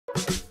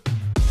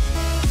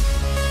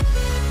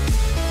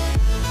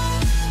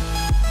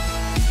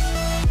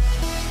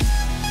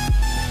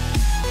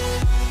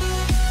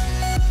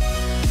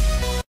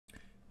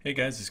Hey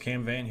guys, it's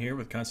camvant here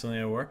with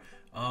ConstantlyAtWar.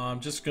 I'm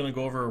just going to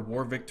go over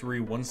War Victory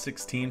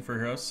 116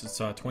 for us. It's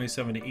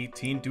 27 to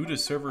 18 due to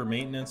server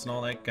maintenance and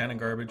all that kind of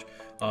garbage.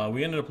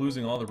 We ended up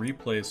losing all the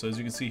replays, so as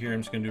you can see here,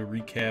 I'm just going to do a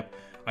recap.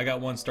 I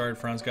got one started,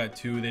 Franz got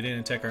two. They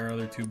didn't attack our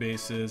other two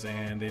bases,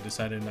 and they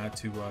decided not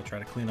to try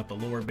to clean up the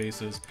lower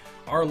bases.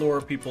 Our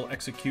lower people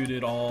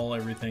executed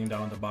everything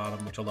down at the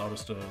bottom, which allowed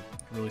us to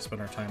really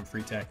spend our time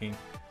freeing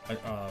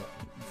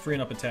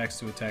up attacks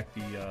to attack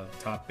the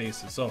top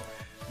bases. So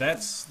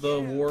that's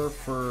the war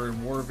for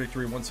War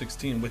Victory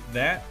 116. With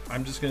that,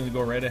 I'm just going to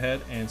go right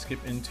ahead and skip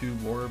into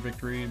War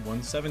Victory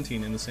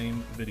 117 in the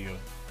same video.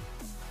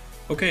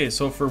 Okay,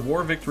 so for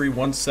War Victory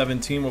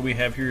 117, what we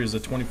have here is a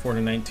 24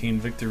 to 19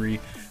 victory.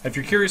 If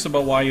you're curious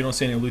about why you don't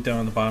see any loot down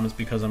on the bottom, it's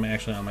because I'm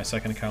actually on my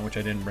second account, which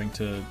I didn't bring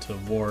to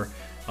War,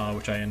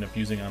 which I end up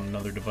using on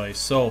another device.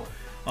 So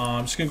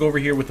I'm just going to go over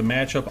here with the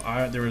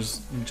matchup. There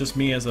was just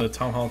me as a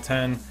Town Hall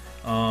 10,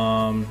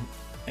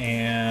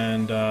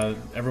 and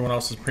everyone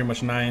else is pretty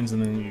much 9s,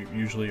 and then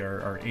usually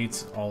our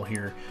 8s all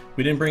here.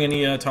 We didn't bring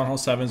any Town Hall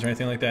 7s or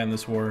anything like that in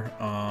this war.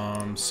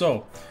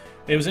 So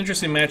it was an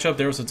interesting matchup.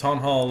 There was a Town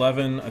Hall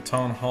 11, a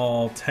Town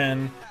Hall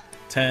 10,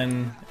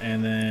 10,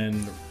 and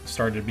then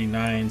started to be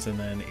 9s and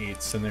then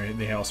 8s, and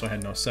they also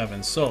had no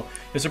 7s. So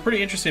it's a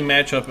pretty interesting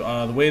matchup.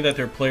 The way that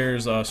their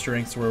players'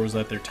 strengths were was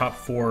that their top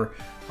 4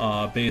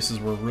 bases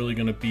were really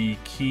going to be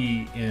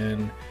key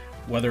in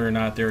whether or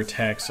not their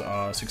attacks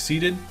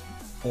succeeded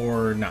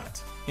or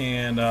not.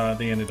 And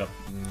they ended up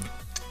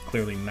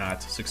clearly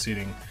not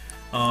succeeding.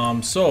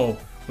 So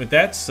with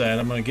that said,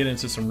 I'm going to get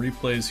into some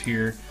replays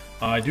here.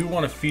 I do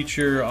want to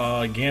feature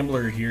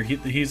Gambler here.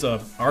 He's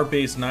our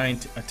base 9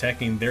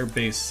 attacking their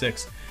base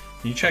 6.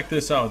 And you check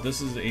this out.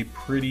 This is a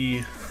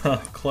pretty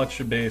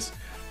clutch base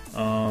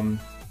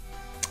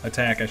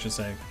attack, I should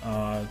say.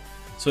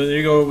 So there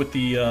you go with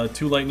the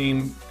 2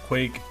 lightning,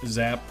 quake,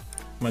 zap.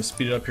 I'm going to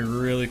speed it up here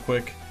really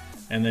quick.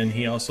 And then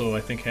he also,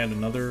 I think, had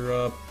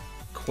another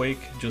quake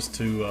just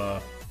to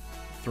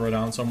throw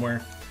down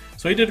somewhere.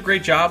 So he did a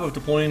great job of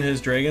deploying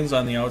his dragons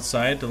on the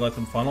outside to let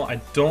them funnel.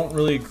 I don't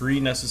really agree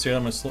necessarily,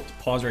 I'm going to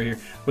pause right here,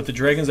 with the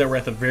dragons that were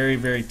at the very,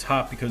 very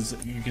top, because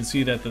you can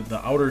see that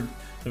the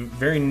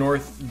very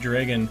north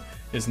dragon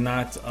is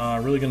not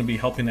really going to be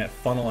helping that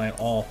funnel at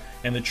all.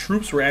 And the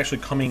troops were actually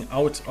coming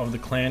out of the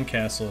clan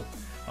castle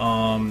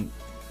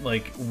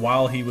like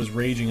while he was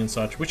raging and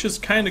such, which is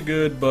kind of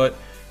good, but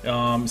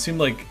it seemed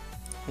like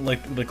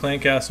the clan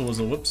castle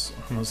was whoops,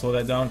 I'm going to slow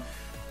that down.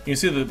 You can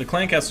see that the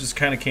clan castle just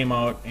kind of came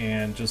out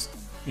and just,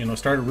 you know,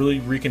 started really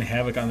wreaking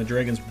havoc on the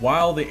dragons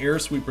while the air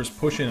sweepers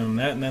pushing them.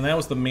 And that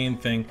was the main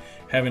thing,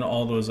 having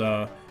all those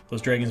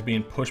dragons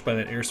being pushed by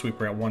that air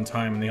sweeper at one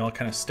time, and they all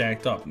kind of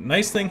stacked up.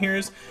 Nice thing here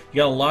is you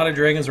got a lot of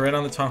dragons right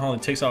on the town hall.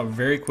 It takes out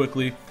very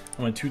quickly. I'm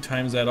going to 2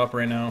 times that up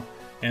right now,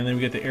 and then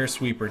we get the air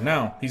sweeper.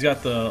 Now he's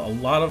got a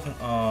lot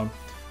of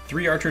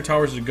 3 archer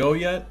towers to go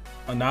yet.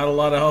 Not a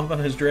lot of health on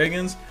his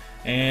dragons,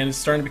 and it's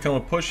starting to become a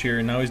push here.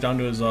 And now he's down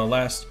to his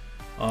last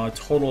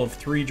total of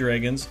 3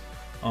 dragons,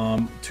 2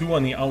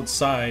 on the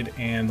outside,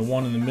 and the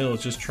 1 in the middle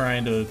is just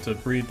trying to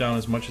breathe down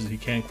as much as he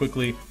can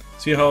quickly.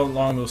 See how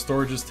long those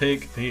storages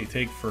take? They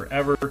take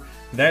forever.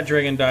 That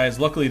dragon dies.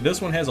 Luckily,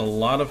 this one has a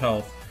lot of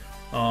health.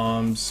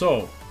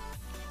 So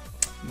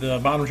the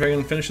bottom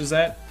dragon finishes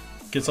that,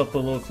 gets up a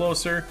little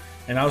closer,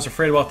 and I was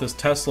afraid about this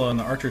Tesla and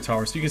the archer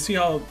tower. So you can see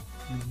how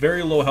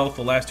very low health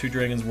the last 2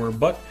 dragons were,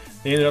 but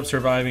they ended up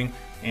surviving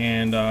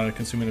and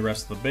consuming the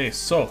rest of the base.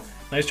 So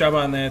nice job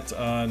on that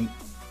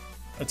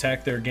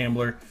attack there,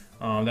 Gambler.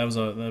 That was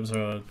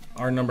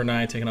our number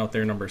 9 taking out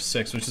their number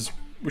 6, which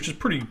is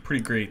pretty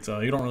great.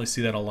 You don't really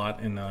see that a lot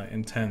in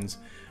 10s.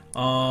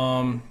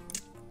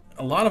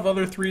 A lot of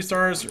other 3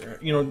 stars,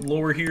 you know,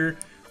 lower here.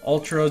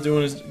 Ultra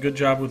doing a good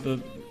job with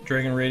the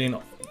dragon rating.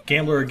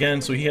 Gambler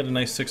again, so he had a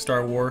nice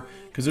 6-star war.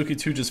 Kazuki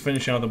 2 just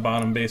finishing out the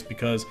bottom base,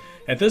 because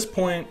at this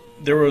point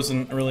there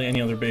wasn't really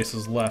any other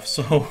bases left.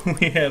 So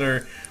we had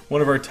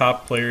one of our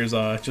top players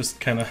just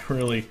kind of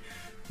really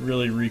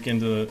wreak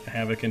into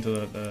havoc into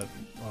the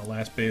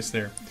last base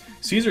there.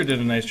 Caesar did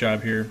a nice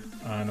job here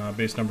on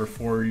base number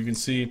 4. You can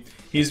see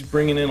he's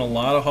bringing in a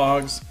lot of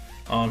hogs.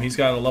 He's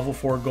got a level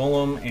 4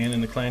 golem, and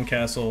in the clan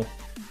castle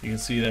you can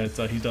see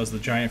that he does the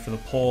giant for the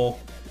pole.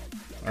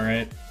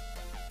 Alright,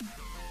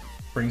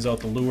 brings out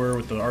the lure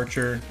with the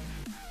archer,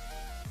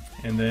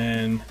 and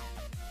then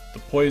the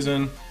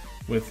poison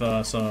with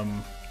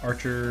some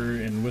archer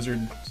and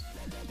wizard.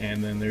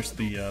 And then there's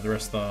the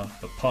rest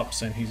of the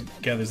pups, and he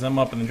gathers them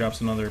up and then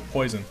drops another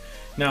poison.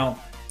 Now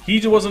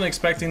he wasn't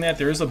expecting that.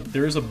 There is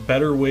a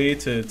better way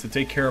to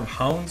take care of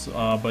hounds,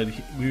 but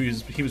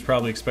he was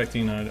probably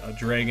expecting a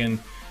dragon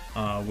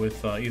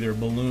with either a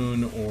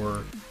balloon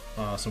or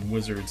some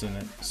wizards in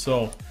it.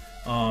 So,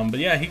 but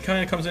yeah, he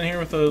kind of comes in here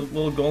with a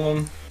little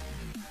golem.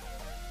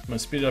 I'm gonna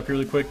speed it up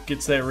really quick.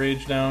 Gets that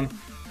rage down.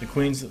 The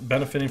queen's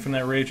benefiting from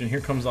that rage, and here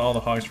comes all the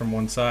hogs from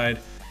one side.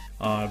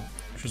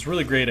 Which was a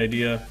really great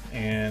idea,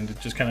 and it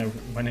just kind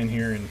of went in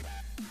here and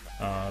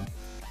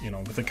you know,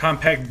 with a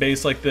compact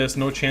base like this,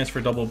 no chance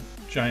for double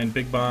giant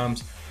big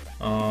bombs.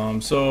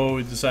 So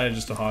we decided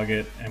just to hog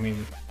it. I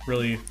mean,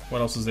 really,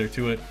 what else is there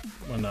to it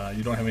when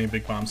you don't have any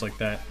big bombs like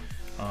that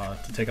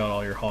to take out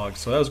all your hogs?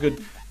 So that was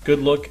good. Good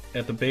look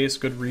at the base,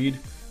 good read,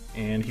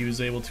 and he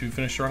was able to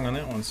finish strong on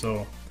that one.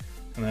 So,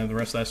 and then the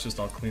rest of that's just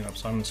all clean up.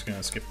 So I'm just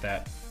gonna skip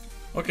that.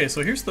 Okay,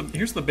 so here's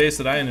the base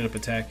that I ended up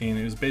attacking.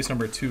 It was base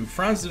number 2.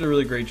 Franz did a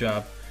really great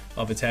job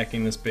of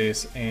attacking this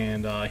base,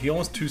 and he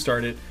almost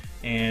 2-starred it,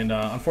 and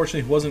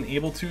unfortunately he wasn't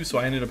able to, so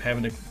I ended up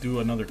having to do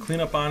another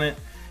cleanup on it,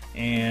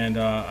 and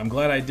I'm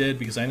glad I did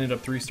because I ended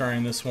up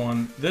 3-starring this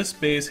one. This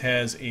base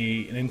has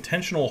an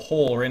intentional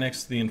hole right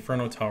next to the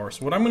Inferno Tower,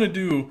 so what I'm going to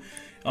do,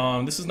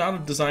 this is not a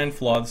design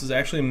flaw, this is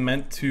actually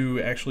meant to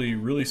actually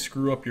really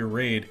screw up your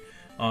raid.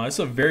 It's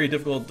a very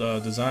difficult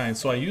design,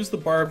 so I used the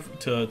barb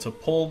to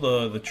pull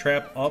the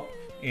trap up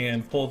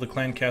and pull the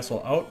clan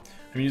castle out.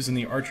 I'm using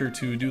the archer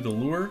to do the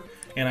lure,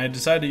 and I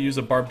decided to use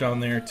a barb down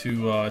there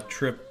to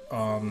trip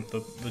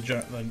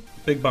the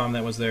big bomb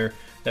that was there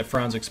that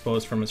Franz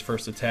exposed from his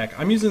first attack.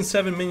 I'm using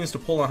 7 minions to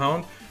pull a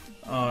hound,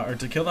 or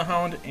to kill the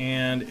hound,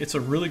 and it's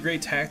a really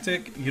great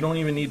tactic. You don't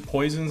even need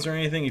poisons or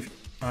anything.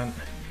 As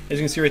you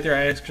can see right there,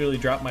 I actually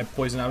dropped my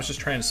poison. I was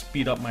just trying to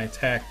speed up my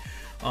attack.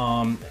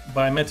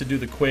 But I meant to do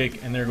the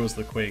quake, and there goes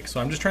the quake.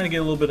 So I'm just trying to get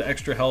a little bit of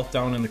extra health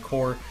down in the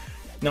core.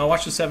 Now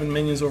watch the 7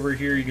 minions over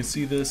here. You can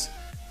see this.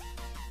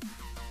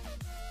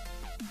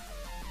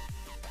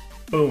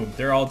 Boom,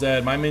 they're all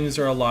dead. My minions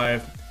are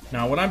alive.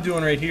 Now what I'm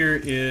doing right here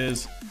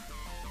is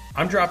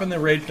I'm dropping the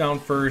rage down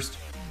first,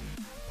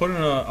 putting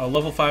a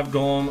level 5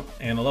 golem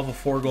and a level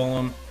 4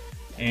 golem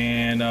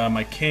and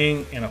my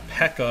king and a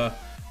P.E.K.K.A.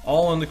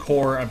 all in the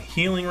core. I'm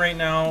healing right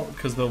now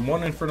because the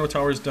one Inferno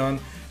Tower is done,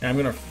 and I'm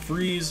gonna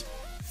freeze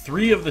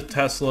 3 of the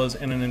Teslas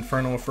and an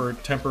Inferno for a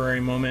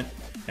temporary moment.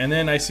 And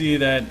then I see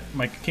that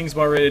my king's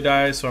about ready to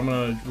die, so I'm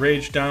gonna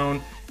rage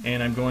down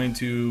and I'm going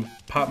to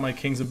pop my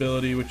king's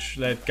ability, which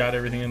that got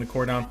everything in the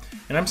core down.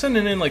 And I'm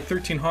sending in like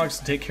 13 hogs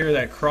to take care of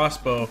that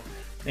crossbow,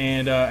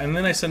 and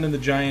then I send in the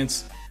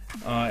giants.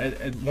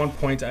 At one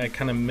point I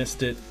kind of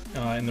missed it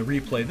in the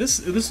replay.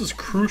 This was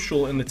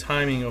crucial in the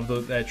timing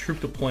of that troop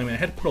deployment. I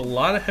had to put a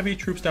lot of heavy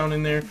troops down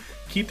in there,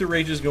 keep the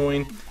rages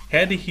going,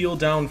 had to heal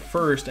down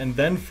first and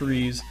then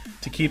freeze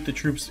to keep the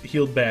troops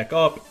healed back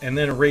up, and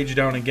then rage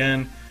down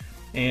again.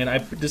 And I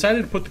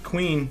decided to put the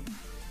queen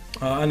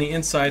on the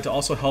inside to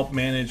also help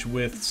manage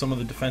with some of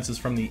the defenses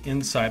from the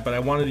inside, but I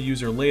wanted to use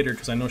her later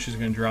because I know she's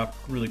going to drop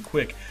really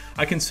quick.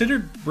 I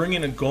considered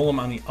bringing a golem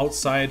on the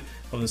outside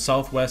of the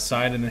southwest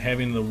side and then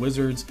having the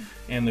wizards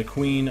and the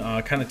queen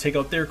kind of take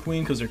out their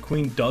queen because their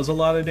queen does a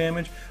lot of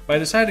damage, but I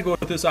decided to go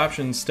with this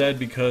option instead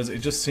because it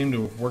just seemed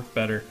to have worked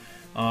better.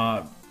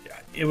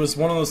 It was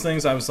one of those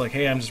things I was like,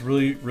 hey, I'm just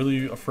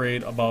really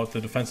afraid about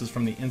the defenses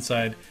from the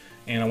inside,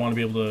 and I want to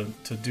be able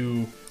to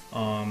do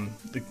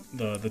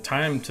the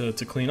time to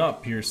clean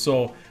up here.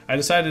 So I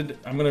decided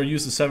I'm going to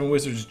use the 7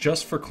 wizards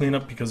just for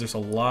cleanup because there's a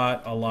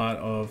lot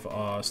of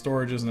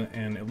storages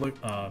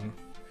and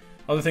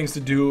other things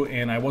to do,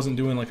 and I wasn't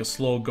doing like a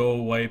slow go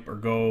wipe or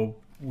go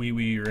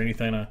wee or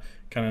anything to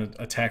kind of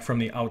attack from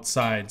the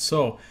outside.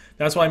 So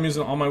that's why I'm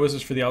using all my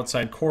wizards for the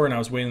outside core, and I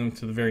was waiting them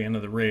to the very end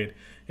of the raid.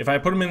 If I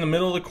put them in the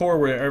middle of the core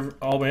where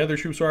all my other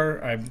troops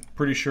are, I'm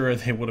pretty sure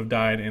they would have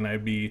died and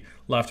I'd be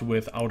left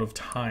with out of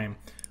time.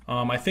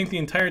 I think the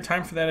entire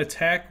time for that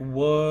attack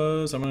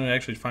was, I'm going to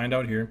actually find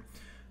out here.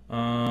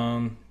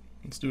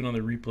 Let's do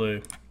another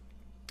replay.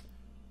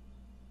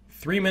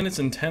 3 minutes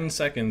and 10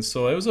 seconds.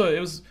 So it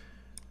was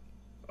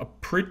a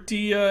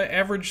pretty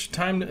average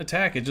timed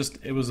attack.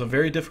 It was a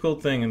very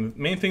difficult thing, and the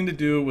main thing to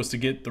do was to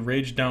get the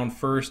rage down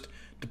first,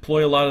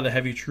 deploy a lot of the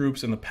heavy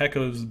troops, and the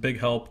P.E.K.K.A. was a big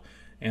help,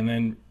 and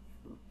then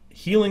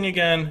healing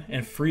again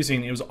and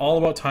freezing. It was all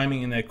about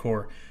timing in that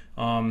core.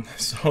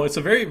 So it's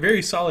a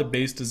very solid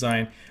base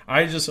design.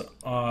 I just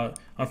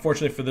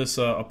unfortunately for this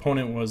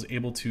opponent was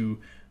able to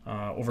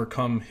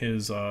overcome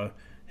his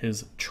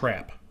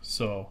trap.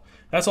 So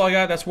that's all I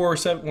got. That's War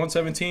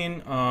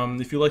 117.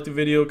 If you liked the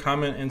video,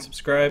 comment and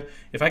subscribe.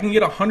 If I can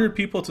get 100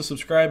 people to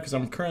subscribe, because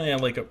I'm currently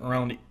at like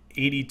around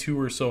 82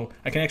 or so,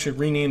 I can actually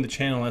rename the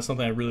channel. That's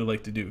something I really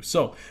like to do.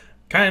 So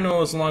kind of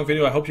know it's a long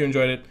video. I hope you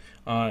enjoyed it.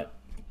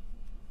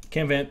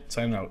 Camvant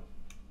signing out.